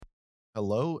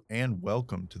Hello and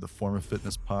welcome to the Form of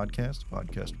Fitness podcast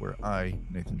where I,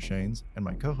 Nathan Shanes, and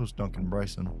my co-host Duncan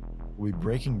Bryson will be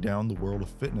breaking down the world of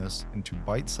fitness into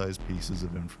bite-sized pieces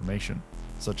of information,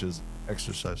 such as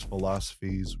exercise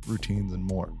philosophies, routines, and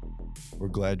more. We're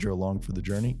glad you're along for the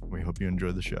journey. We hope you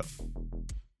enjoy the show.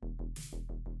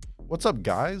 What's up,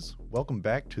 guys? Welcome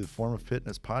back to the Form of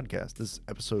Fitness podcast. This is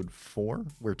episode 4,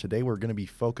 where today we're going to be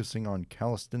focusing on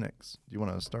calisthenics. Do you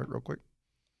want to start real quick?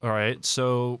 All right,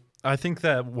 so I think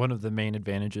that one of the main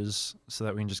advantages, so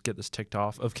that we can just get this ticked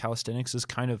off, of calisthenics is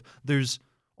kind of there's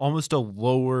almost a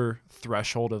lower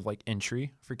threshold of like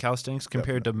entry for calisthenics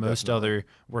compared to most other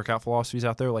workout philosophies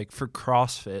out there. Like for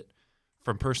CrossFit,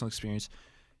 from personal experience,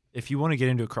 if you want to get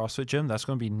into a CrossFit gym, that's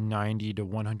going to be $90 to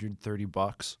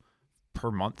 $130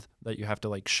 per month that you have to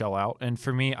like shell out. And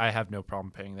for me, I have no problem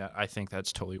paying that. I think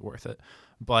that's totally worth it.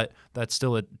 But that's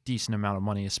still a decent amount of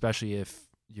money, especially if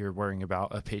you're worrying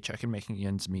about a paycheck and making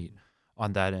ends meet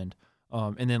on that end.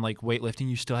 And then like weightlifting,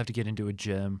 you still have to get into a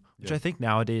gym, which I think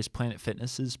nowadays Planet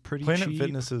Fitness is pretty cheap. Planet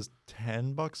Fitness is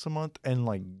 $10 a month, and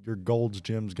like your Gold's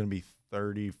gym is going to be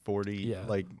 30, 40. Yeah.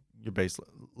 Like your base,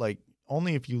 like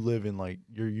only if you live in like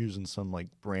you're using some like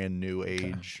brand new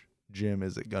age gym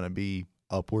is it going to be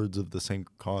upwards of the same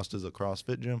cost as a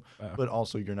CrossFit gym. But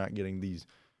also you're not getting these.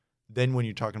 Then when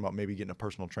you're talking about maybe getting a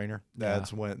personal trainer,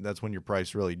 that's when your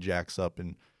price really jacks up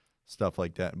and stuff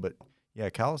like that. But yeah,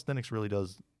 calisthenics really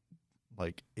does,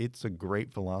 like, it's a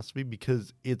great philosophy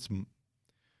because it's,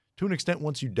 to an extent,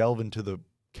 once you delve into the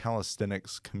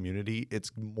calisthenics community,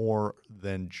 it's more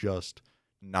than just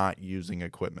not using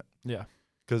equipment. Yeah.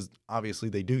 Because obviously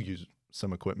they do use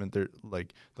some equipment. They're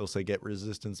like, they'll say get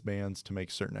resistance bands to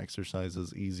make certain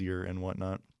exercises easier and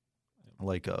whatnot,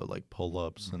 like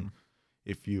pull-ups and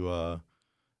if you,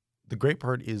 the great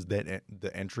part is that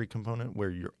the entry component where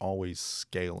you're always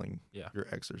scaling your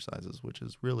exercises, which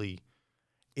is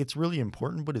it's really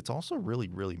important, but it's also really,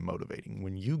 really motivating.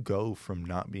 When you go from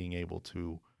not being able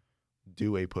to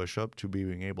do a push-up to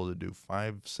being able to do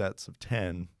 5 sets of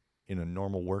 10 in a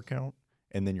normal workout,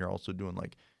 and then you're also doing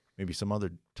like maybe some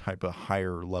other type of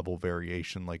higher level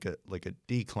variation, like a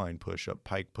decline push-up,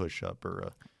 pike push-up, or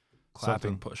a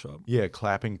Clapping push-up. Yeah,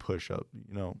 clapping push-up,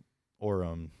 or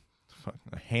a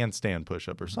handstand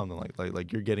push-up or something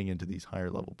like you're getting into these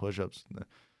higher level push-ups,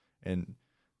 and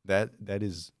that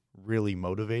is really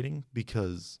motivating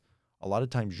because a lot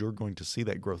of times you're going to see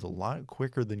that growth a lot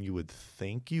quicker than you would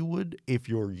think you would if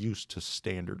you're used to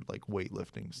standard like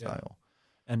weightlifting style.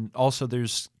 And also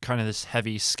there's kind of this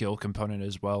heavy skill component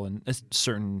as well in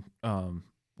certain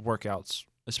workouts,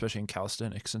 especially in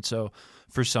calisthenics. And so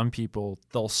for some people,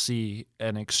 they'll see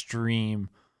an extreme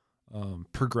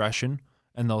progression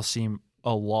and they'll see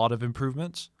a lot of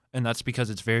improvements. And that's because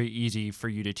it's very easy for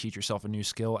you to teach yourself a new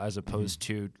skill as opposed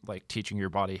to like teaching your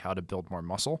body how to build more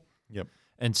muscle. Yep.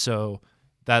 And so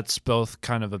that's both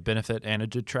kind of a benefit and a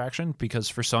detraction because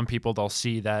for some people, they'll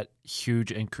see that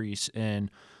huge increase in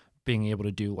being able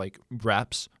to do like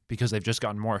reps because they've just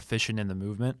gotten more efficient in the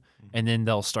movement. And then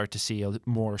they'll start to see a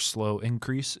more slow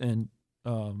increase in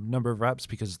number of reps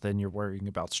because then you're worrying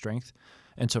about strength.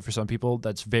 And so for some people,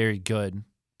 that's very good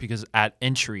because at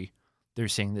entry, they're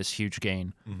seeing this huge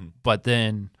gain. But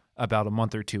then about a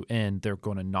month or two in, they're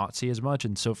going to not see as much.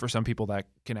 And so for some people, that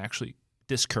can actually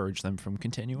discourage them from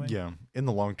continuing. Yeah, in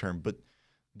the long term. But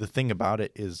the thing about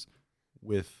it is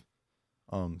with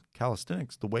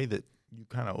calisthenics, the way that you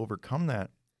kind of overcome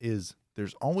that is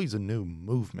there's always a new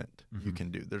movement you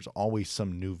can do. There's always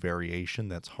some new variation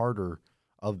that's harder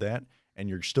of that, and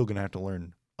you're still going to have to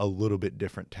learn a little bit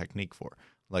different technique for.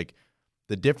 Like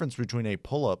the difference between a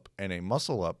pull-up and a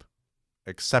muscle-up,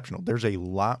 exceptional. There's a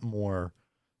lot more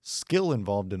skill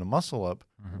involved in a muscle-up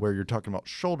where you're talking about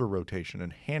shoulder rotation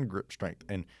and hand grip strength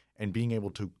and being able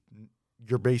to,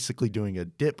 you're basically doing a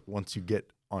dip once you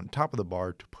get on top of the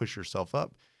bar to push yourself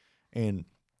up. And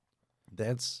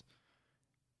it's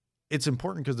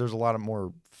important because there's a lot of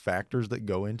more factors that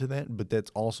go into that, but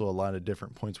that's also a lot of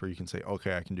different points where you can say,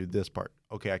 okay, I can do this part.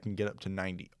 Okay, I can get up to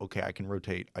 90. Okay, I can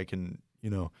rotate. I can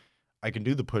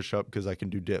do the push-up because I can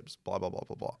do dips, blah, blah, blah,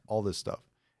 blah, blah, all this stuff.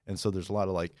 And so there's a lot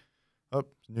of like,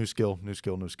 new skill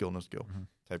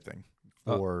type thing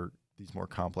for these more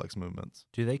complex movements.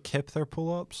 Do they kip their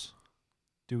pull-ups?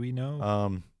 Do we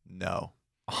know? No.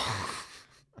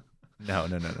 No.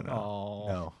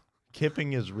 No.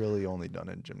 Kipping is really only done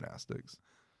in gymnastics.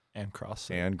 And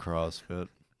CrossFit.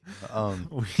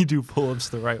 We do pull-ups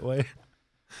the right way.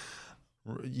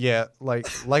 Yeah, like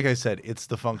I said, it's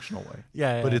the functional way.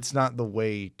 Yeah. But it's not the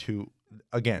way to,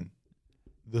 again,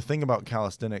 the thing about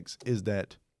calisthenics is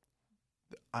that,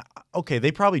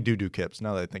 they probably do kips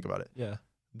now that I think about it. Yeah.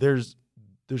 There's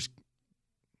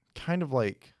kind of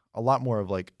like a lot more of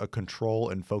like a control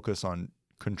and focus on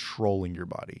controlling your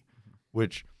body,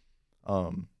 which,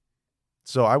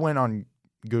 so I went on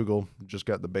Google, just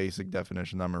got the basic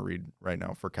definition I'm going to read right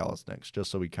now for calisthenics,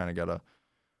 just so we kind of got a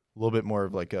little bit more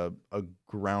of like a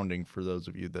grounding for those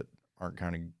of you that aren't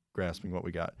kind of grasping what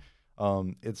we got.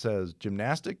 It says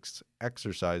gymnastics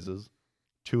exercises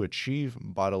to achieve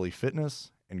bodily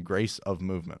fitness and grace of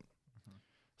movement.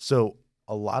 So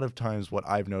a lot of times what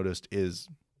I've noticed is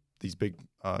these big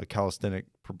calisthenic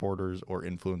purporters or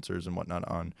influencers and whatnot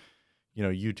on,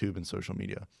 YouTube and social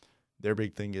media, their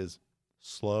big thing is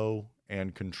slow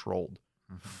and controlled.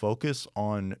 Focus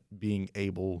on being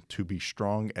able to be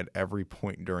strong at every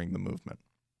point during the movement.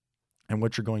 And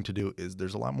what you're going to do is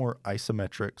there's a lot more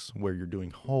isometrics where you're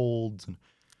doing holds and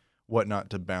whatnot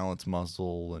to balance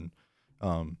muscle.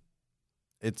 And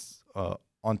it's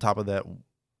on top of that,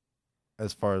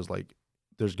 as far as like,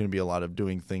 there's going to be a lot of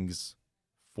doing things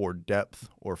for depth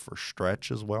or for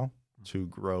stretch as well to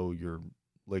grow your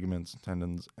ligaments,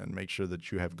 tendons, and make sure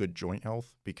that you have good joint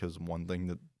health, because one thing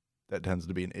that tends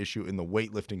to be an issue in the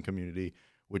weightlifting community,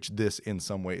 which this in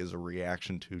some way is a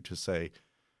reaction to say,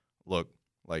 look,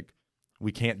 like,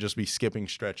 we can't just be skipping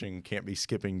stretching, can't be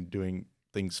skipping doing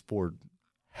things for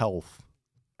health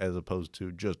as opposed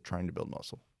to just trying to build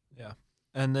muscle. Yeah.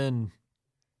 And then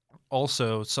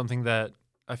also something that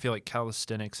I feel like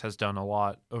calisthenics has done a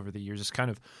lot over the years is kind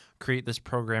of create this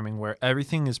programming where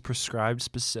everything is prescribed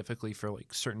specifically for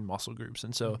like certain muscle groups.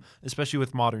 And so, especially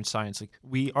with modern science, like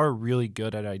we are really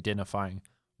good at identifying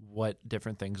what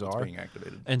different things are being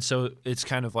activated. And so it's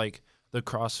kind of like the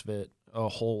CrossFit, a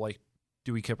whole like,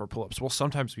 do we kip or pull-ups? Well,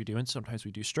 sometimes we do, and sometimes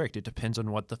we do strict. It depends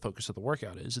on what the focus of the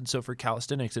workout is. And so for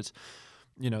calisthenics, it's,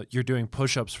 you're doing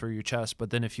push-ups for your chest, but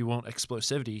then if you want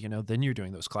explosivity, then you're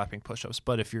doing those clapping push-ups.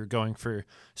 But if you're going for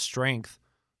strength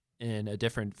in a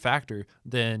different factor,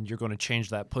 then you're going to change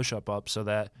that push-up up so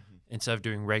that instead of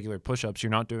doing regular push-ups,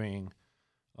 you're not doing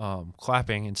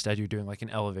clapping. Instead, you're doing like an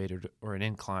elevator or an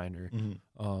incline.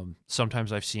 Or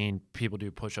sometimes I've seen people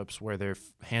do push-ups where their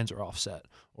hands are offset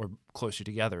or closer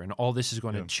together. And all this is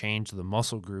going to change the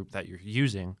muscle group that you're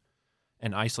using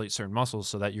and isolate certain muscles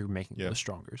so that you're making those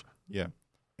stronger. Yeah.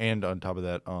 And on top of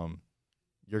that,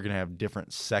 you're going to have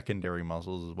different secondary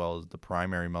muscles as well as the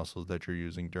primary muscles that you're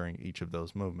using during each of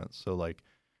those movements. So like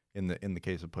in the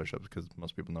case of push-ups, because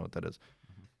most people know what that is,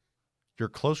 your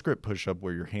close grip push-up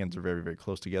where your hands are very, very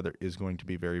close together is going to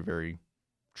be very, very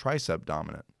tricep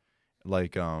dominant.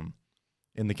 Like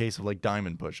in the case of like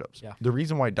diamond push-ups. Yeah. The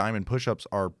reason why diamond push-ups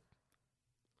are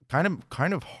kind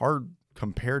of hard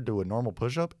compared to a normal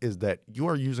push-up is that you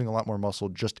are using a lot more muscle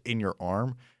just in your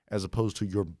arm as opposed to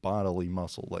your bodily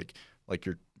muscle, like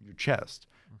your chest,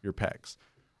 your pecs.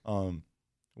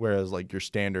 Whereas like your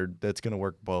standard, that's going to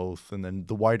work both. And then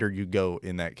the wider you go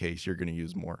in that case, you're going to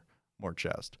use more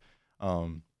chest.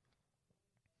 And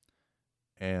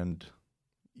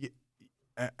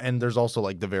there's also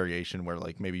like the variation where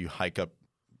like maybe you hike up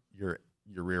your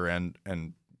rear end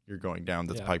and you're going down.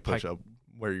 That's pike push-up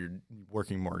where you're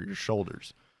working more your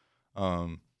shoulders.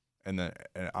 And then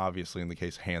obviously in the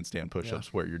case handstand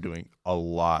push-ups where you're doing a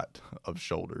lot of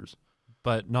shoulders.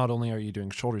 But not only are you doing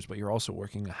shoulders, but you're also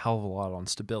working a hell of a lot on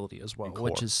stability as well,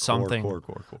 which is something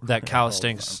that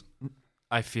calisthenics,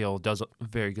 I feel, does a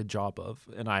very good job of.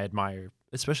 And I admire,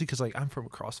 especially because like I'm from a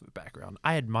CrossFit background,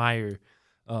 I admire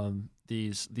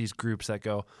these groups that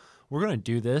go, we're going to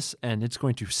do this and it's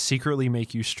going to secretly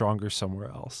make you stronger somewhere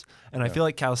else. And I feel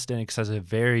like calisthenics does a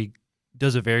very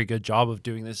good job of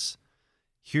doing this.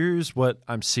 Here's what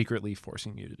I'm secretly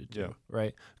forcing you to do,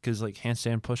 right? Because like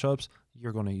handstand push-ups,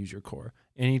 you're going to use your core.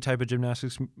 Any type of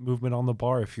gymnastics movement on the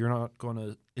bar, if you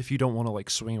don't want to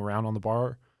like swing around on the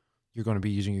bar, you're going to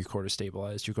be using your core to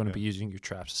stabilize. You're going to be using your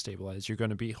traps to stabilize. You're going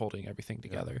to be holding everything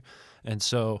together. And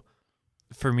so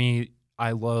for me,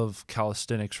 I love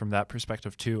calisthenics from that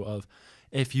perspective too, of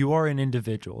if you are an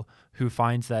individual who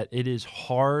finds that it is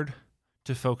hard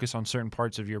to focus on certain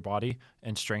parts of your body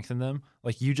and strengthen them,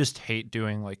 like you just hate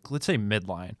doing like, let's say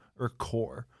midline or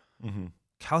core.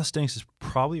 Calisthenics is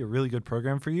probably a really good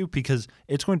program for you because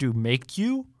it's going to make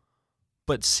you,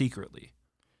 but secretly.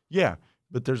 Yeah,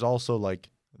 but there's also like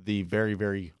the very,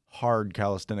 very hard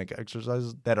calisthenic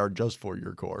exercises that are just for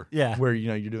your core. Yeah. Where,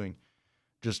 you're doing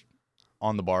just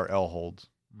on the bar L holds,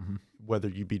 whether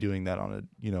you be doing that on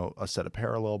a set of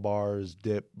parallel bars,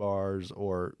 dip bars,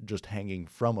 or just hanging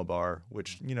from a bar,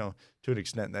 which, to an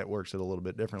extent that works it a little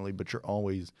bit differently, but you're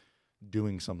always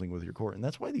doing something with your core. And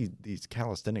that's why these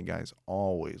calisthenic guys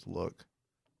always look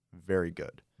very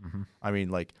good. I mean,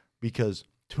 like, because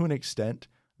to an extent,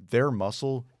 their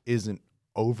muscle isn't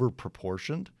over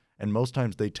proportioned, and most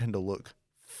times they tend to look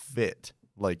fit.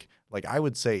 Like I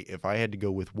would say if I had to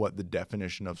go with what the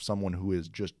definition of someone who is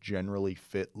just generally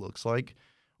fit looks like,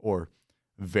 or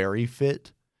very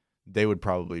fit, they would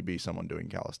probably be someone doing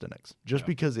calisthenics. Just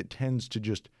because it tends to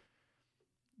just,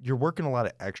 you're working a lot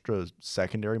of extra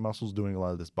secondary muscles doing a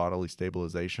lot of this bodily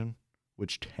stabilization,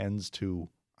 which tends to,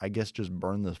 I guess, just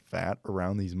burn the fat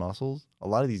around these muscles. A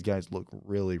lot of these guys look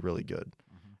really, really good.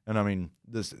 And I mean,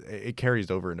 it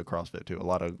carries over into CrossFit too. A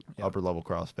lot of upper level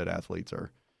CrossFit athletes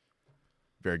are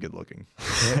very good looking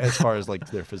as far as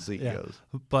like their physique goes.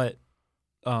 But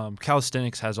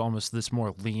calisthenics has almost this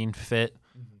more lean fit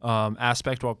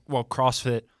aspect, while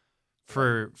CrossFit,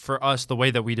 for us, the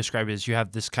way that we describe it is you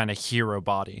have this kind of hero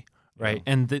body, right?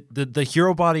 And the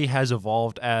hero body has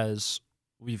evolved as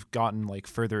we've gotten like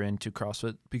further into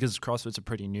CrossFit, because CrossFit's a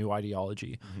pretty new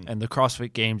ideology, and the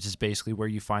CrossFit Games is basically where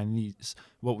you find these,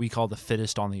 what we call the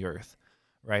fittest on the earth,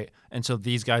 right? And so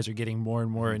these guys are getting more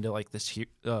and more into like this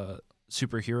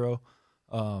superhero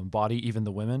body, even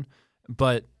the women,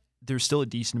 but there's still a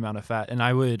decent amount of fat. And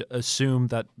I would assume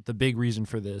that the big reason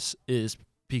for this is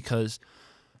because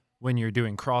when you're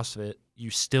doing CrossFit,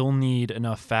 you still need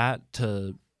enough fat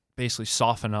to basically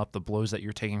soften up the blows that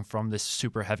you're taking from this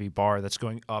super heavy bar that's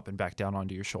going up and back down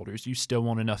onto your shoulders. You still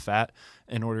want enough fat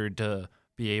in order to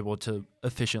be able to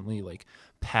efficiently like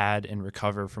pad and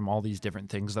recover from all these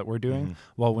different things that we're doing.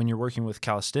 While when you're working with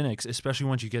calisthenics, especially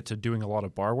once you get to doing a lot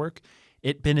of bar work,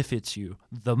 it benefits you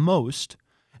the most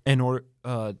in order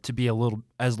to be a little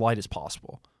as light as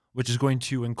possible, which is going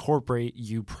to incorporate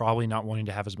you probably not wanting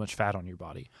to have as much fat on your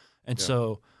body. And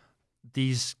so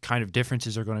these kind of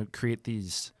differences are going to create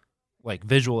these like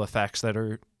visual effects that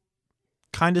are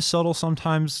kind of subtle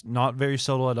sometimes, not very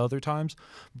subtle at other times,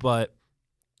 but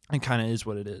it kind of is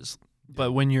what it is.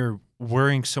 But when you're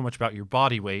worrying so much about your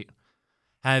body weight,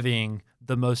 having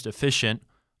the most efficient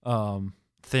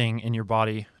thing in your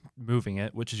body moving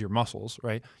it, which is your muscles,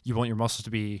 right? You want your muscles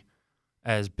to be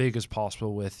as big as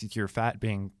possible with your fat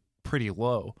being pretty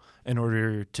low in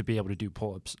order to be able to do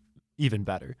pull-ups even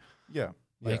better.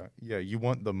 You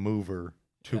want the mover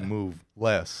to move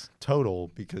less total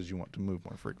because you want to move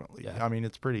more frequently. I mean,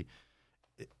 it's pretty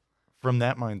from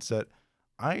that mindset.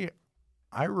 I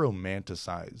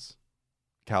romanticize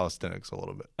calisthenics a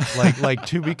little bit. Like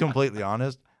to be completely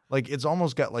honest, like it's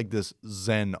almost got like this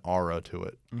Zen aura to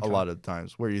it a lot of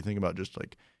times, where you think about just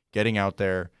like getting out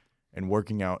there and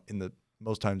working out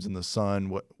most times in the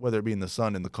sun, whether it be in the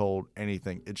sun, in the cold,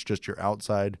 anything. It's just you're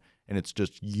outside and it's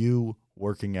just you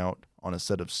working out on a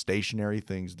set of stationary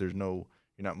things. You're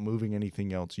not moving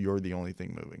anything else. You're the only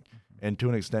thing moving. And to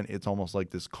an extent, it's almost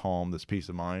like this calm, this peace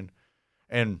of mind.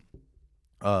 And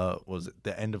was it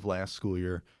the end of last school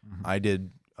year? I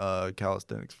did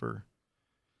calisthenics for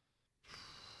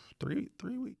 3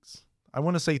 weeks. I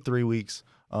want to say 3 weeks.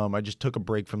 I just took a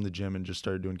break from the gym and just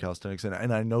started doing calisthenics,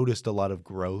 and I noticed a lot of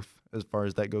growth as far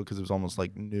as that goes, because it was almost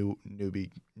like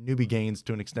newbie gains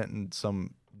to an extent in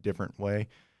some different way.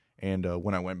 And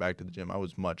when I went back to the gym, I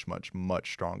was much, much,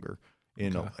 much stronger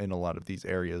in a lot of these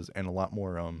areas, and a lot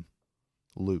more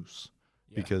loose.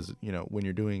 Because when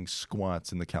you're doing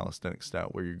squats in the calisthenics style,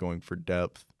 where you're going for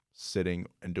depth, sitting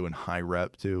and doing high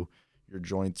rep too, your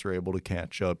joints are able to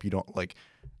catch up. You don't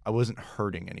I wasn't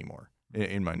hurting anymore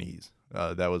in my knees.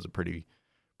 That was a pretty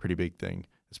big thing,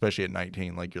 especially at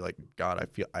 19. Like you're like, God,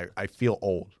 I feel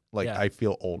old. I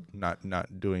feel old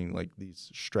not doing like these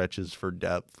stretches for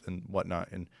depth and whatnot.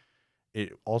 And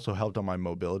it also helped on my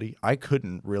mobility. I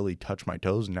couldn't really touch my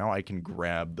toes. Now I can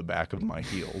grab the back of my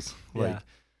heels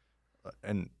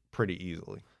and pretty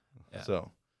easily.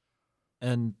 So,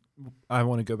 and I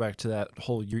want to go back to that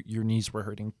whole your knees were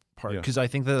hurting part, because I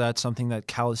think that's something that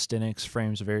calisthenics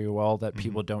frames very well that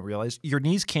people don't realize. Your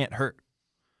knees can't hurt.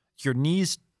 Your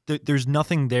knees, there's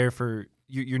nothing there for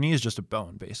your knee is just a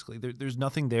bone, basically. There's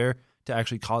nothing there to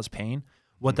actually cause pain.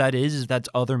 What that is that's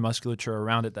other musculature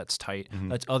around it that's tight.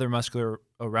 That's other muscular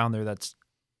around there that's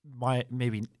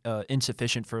maybe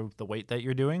insufficient for the weight that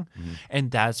you're doing, and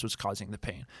that's what's causing the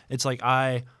pain. It's like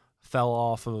I fell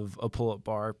off of a pull-up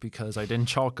bar because I didn't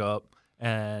chalk up,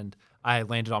 and I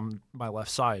landed on my left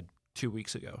side 2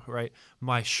 weeks ago, right?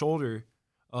 My shoulder,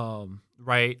 I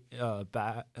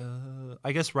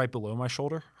guess right below my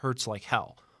shoulder, hurts like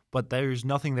hell, but there's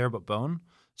nothing there but bone.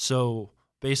 So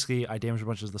basically, I damaged a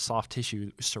bunch of the soft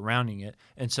tissue surrounding it,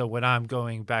 and so when I'm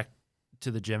going back to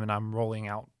the gym and I'm rolling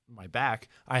out my back,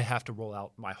 I have to roll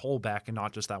out my whole back and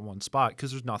not just that one spot,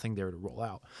 because there's nothing there to roll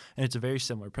out. And it's a very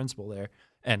similar principle there.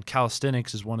 And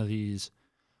calisthenics is one of these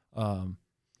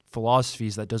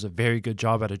philosophies that does a very good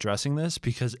job at addressing this,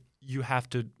 because you have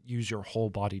to use your whole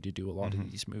body to do a lot of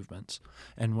these movements.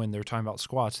 And when they're talking about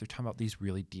squats, they're talking about these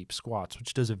really deep squats,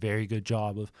 which does a very good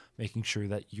job of making sure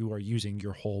that you are using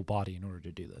your whole body in order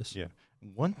to do this. Yeah.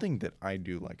 One thing that I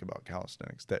do like about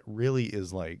calisthenics that really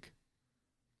is like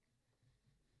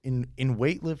in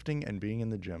weightlifting and being in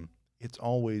the gym, it's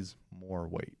always more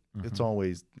weight. It's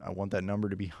always, I want that number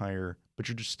to be higher, but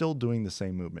you're just still doing the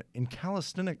same movement. In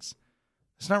calisthenics,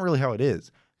 it's not really how it is.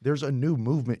 There's a new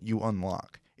movement you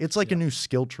unlock. It's like a new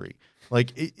skill tree.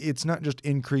 Like it's not just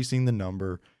increasing the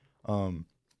number. And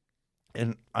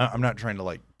I'm not trying to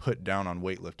like put down on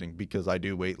weightlifting because I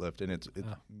do weightlift and it's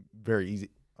very easy,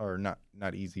 or not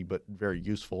easy, but very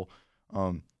useful.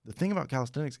 The thing about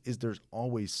calisthenics is there's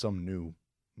always some new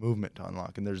movement to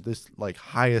unlock, and there's this like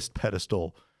highest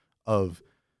pedestal of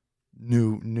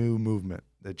new movement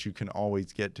that you can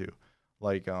always get to,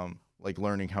 like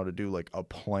learning how to do like a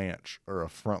planche or a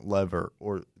front lever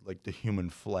or like the human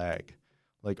flag.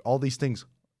 Like all these things,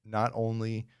 not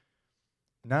only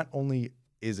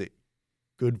is it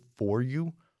good for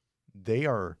you,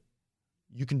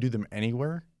 you can do them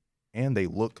anywhere and they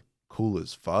look cool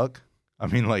as fuck. I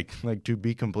mean, like to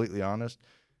be completely honest,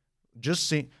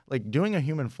 just doing a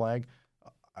human flag,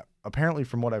 apparently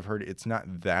from what I've heard, it's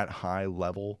not that high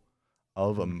level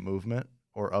of a movement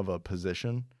or of a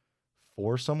position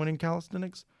for someone in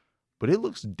calisthenics, but it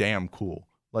looks damn cool.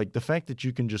 Like the fact that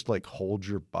you can just like hold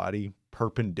your body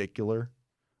perpendicular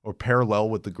or parallel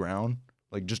with the ground,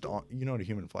 like just on, you know what a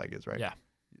human flag is, right? Yeah.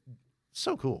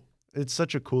 So cool. It's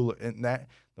such a cool, and that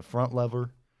the front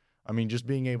lever, I mean, just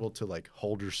being able to like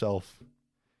hold yourself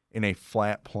in a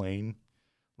flat plane,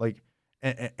 like,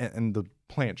 and the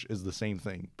planche is the same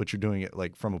thing, but you're doing it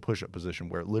like from a push-up position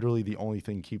where literally the only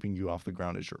thing keeping you off the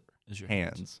ground is your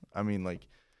hands. I mean, like,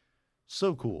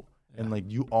 so cool. Yeah. And like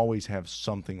you always have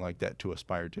something like that to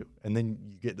aspire to. And then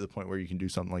you get to the point where you can do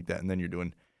something like that, and then you're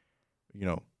doing,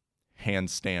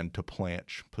 handstand to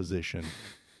planche position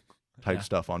type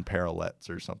stuff on parallettes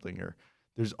or something, or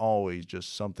there's always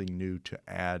just something new to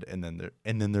add, and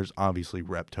then there's obviously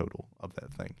rep total of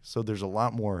that thing. So there's a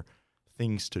lot more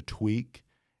things to tweak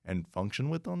and function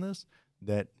with on this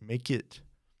that make it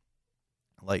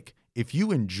like, if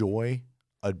you enjoy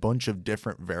a bunch of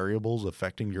different variables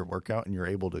affecting your workout and you're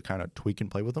able to kind of tweak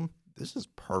and play with them, this is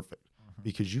perfect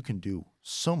because you can do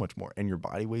so much more, and your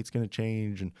body weight's going to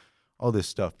change and all this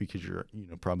stuff because you're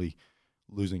probably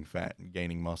losing fat and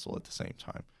gaining muscle at the same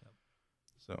time.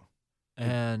 So,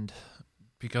 and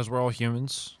because we're all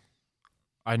humans,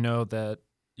 I know that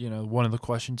one of the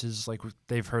questions is like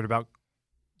you've heard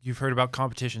about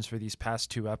competitions for these past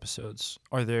 2 episodes.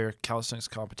 Are there calisthenics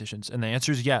competitions? And the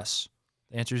answer is yes.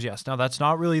 The answer is yes. Now, that's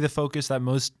not really the focus that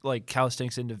most like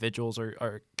calisthenics individuals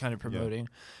are kind of promoting.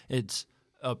 Yeah. It's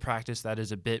a practice that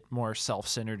is a bit more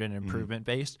self-centered and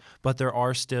improvement-based, but there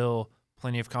are still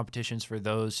plenty of competitions for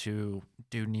those who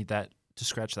do need that to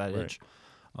scratch that itch.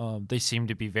 They seem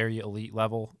to be very elite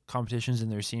level competitions,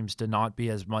 and there seems to not be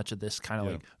as much of this kind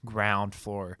of like ground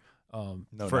floor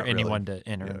for anyone to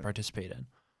enter and participate in.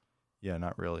 Yeah,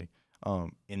 not really.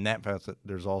 In that facet,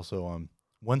 there's also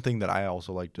one thing that I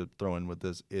also like to throw in with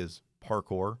this is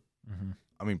parkour.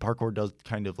 I mean, parkour does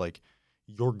kind of like,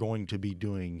 you're going to be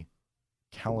doing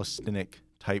calisthenic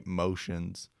type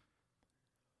motions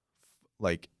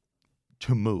like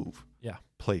to move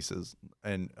places.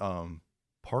 And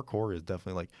parkour is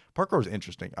definitely parkour is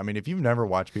interesting. I mean, if you've never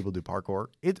watched people do parkour,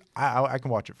 I can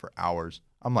watch it for hours.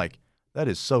 I'm like, that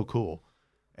is so cool.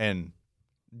 And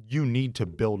you need to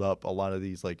build up a lot of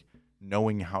these, like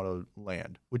knowing how to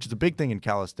land, which is a big thing in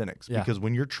calisthenics because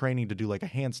when you're training to do like a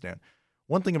handstand,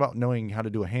 one thing about knowing how to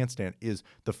do a handstand is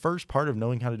the first part of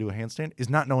knowing how to do a handstand is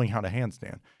not knowing how to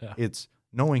handstand. Yeah. It's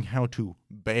knowing how to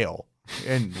bail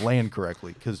and land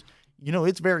correctly, because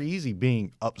it's very easy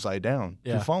being upside down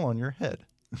to fall on your head.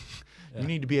 You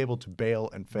need to be able to bail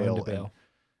and fail.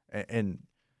 And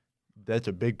that's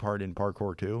a big part in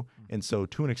parkour too. And so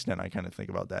to an extent, I kind of think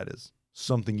about that as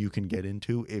something you can get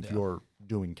into if you're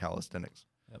doing calisthenics.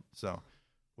 So,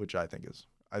 which I think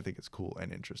is cool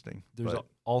and interesting. There's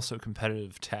also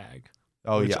competitive tag.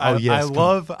 Oh yeah.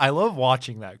 I love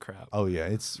watching that crap. Oh yeah.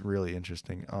 It's really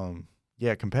interesting.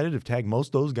 Competitive tag. Most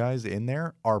of those guys in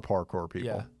there are parkour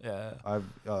people. Yeah.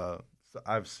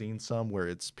 I've seen some where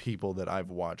it's people that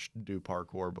I've watched do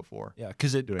parkour before. Yeah,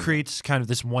 because it creates kind of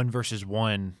this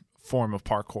 1-versus-1 form of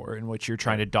parkour in which you're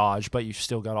trying to dodge, but you've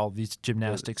still got all these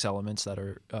gymnastics elements that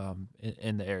are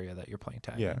in the area that you're playing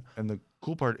tag. Yeah, and the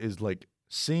cool part is like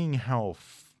seeing how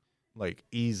like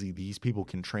easy these people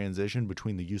can transition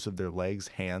between the use of their legs,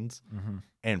 hands,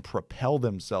 and propel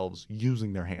themselves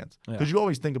using their hands. Because you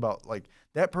always think about like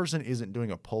that person isn't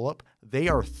doing a pull-up. They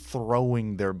are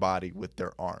throwing their body with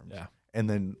their arms and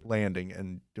then landing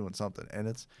and doing something. And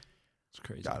it's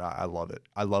crazy. God, I love it.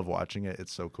 I love watching it.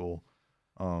 It's so cool.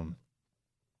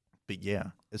 But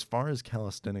yeah, as far as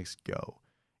calisthenics go,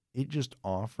 it just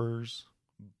offers,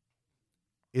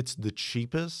 it's the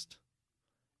cheapest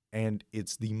and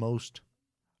it's the most,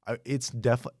 it's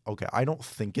definitely, okay, I don't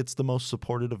think it's the most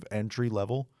supported of entry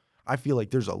level. I feel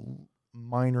like there's a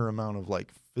minor amount of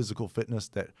like physical fitness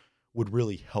that would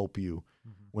really help you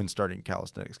when starting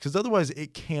calisthenics. Because otherwise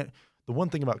it can't, the one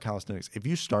thing about calisthenics, if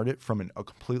you start it from a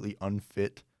completely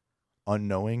unfit,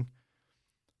 unknowing,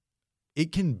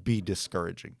 it can be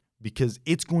discouraging because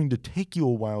it's going to take you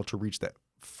a while to reach that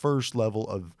first level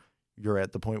of, you're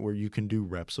at the point where you can do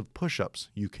reps of push-ups,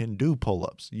 you can do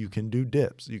pull-ups, you can do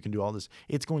dips, you can do all this.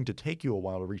 It's going to take you a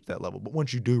while to reach that level. But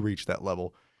once you do reach that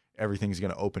level, everything's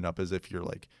going to open up as if you're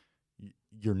like,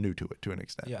 you're new to it to an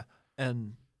extent. Yeah.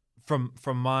 And from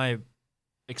my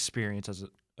experience as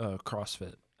a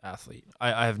CrossFit athlete,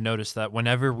 I have noticed that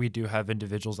whenever we do have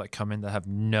individuals that come in that have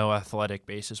no athletic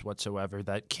basis whatsoever,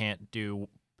 that can't do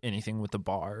anything with the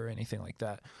bar or anything like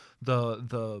that,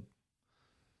 the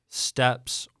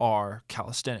steps are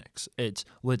calisthenics. It's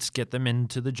let's get them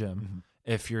into the gym.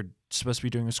 If you're supposed to be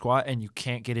doing a squat and you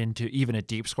can't get into even a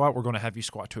deep squat, we're going to have you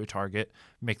squat to a target,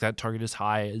 make that target as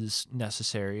high as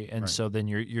necessary. And so then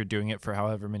you're doing it for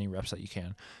however many reps that you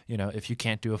can. You know, if you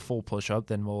can't do a full push-up,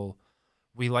 then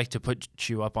we like to put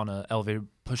you up on an elevated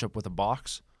push-up with a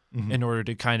box in order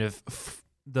to kind of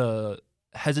the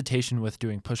hesitation with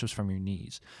doing push-ups from your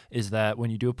knees is that when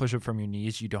you do a push-up from your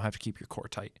knees, you don't have to keep your core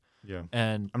tight. Yeah.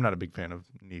 And I'm not a big fan of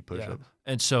knee push-ups.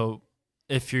 And so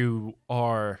if you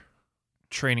are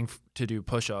training to do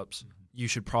push-ups, you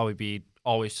should probably be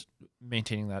always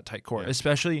maintaining that tight core,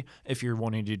 especially if you're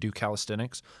wanting to do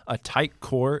calisthenics. A tight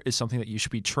core is something that you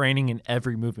should be training in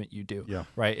every movement you do,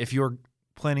 right? If you're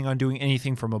planning on doing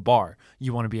anything from a bar,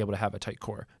 you want to be able to have a tight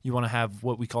core. You want to have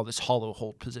what we call this hollow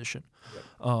hold position.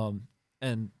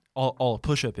 And all a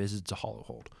push-up is, it's a hollow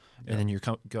hold. And then you're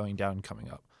going down and coming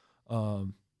up.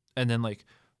 And then like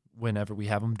whenever we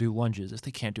have them do lunges, if they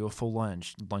can't do a full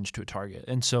lunge to a target.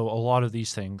 And so a lot of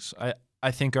these things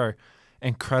I think are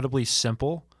incredibly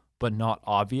simple, but not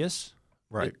obvious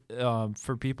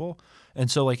for people. And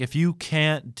so like if you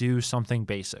can't do something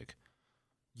basic,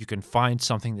 you can find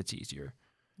something that's easier.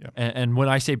 And when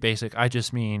I say basic, I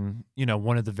just mean, you know,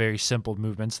 one of the very simple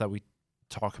movements that we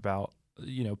talk about,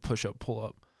 you know, push up, pull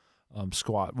up,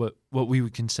 squat, what we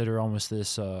would consider almost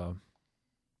this,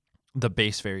 the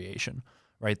base variation,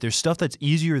 right? There's stuff that's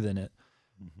easier than it.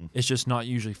 It's just not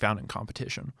usually found in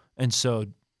competition. And so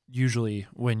usually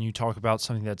when you talk about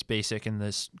something that's basic in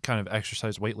this kind of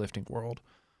exercise weightlifting world,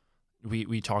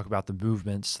 we talk about the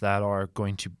movements that are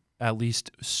going to at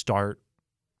least start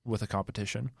with a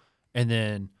competition. And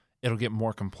then it'll get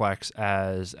more complex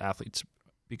as athletes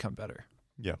become better.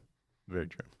 Yeah, very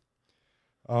true.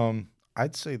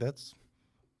 I'd say that's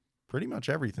pretty much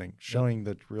everything, showing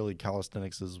that really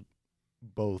calisthenics is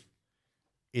both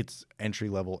it's entry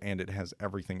level and it has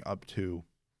everything up to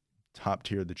top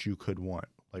tier that you could want.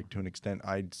 Like to an extent,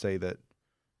 I'd say that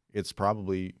it's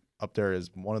probably up there as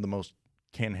one of the most,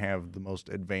 can have the most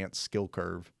advanced skill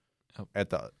curve at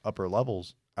the upper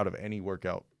levels out of any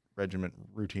workout regimen,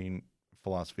 routine,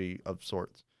 philosophy of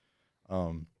sorts.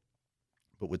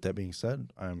 But with that being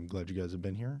said, I'm glad you guys have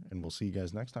been here, and we'll see you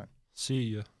guys next time. See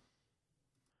ya.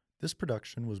 This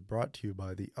production was brought to you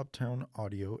by the Uptown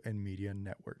Audio and Media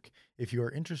Network. If you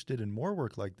are interested in more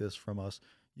work like this from us,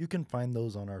 you can find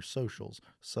those on our socials,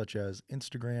 such as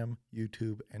Instagram,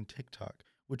 YouTube, and TikTok,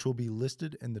 which will be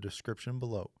listed in the description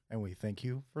below. And we thank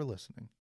you for listening.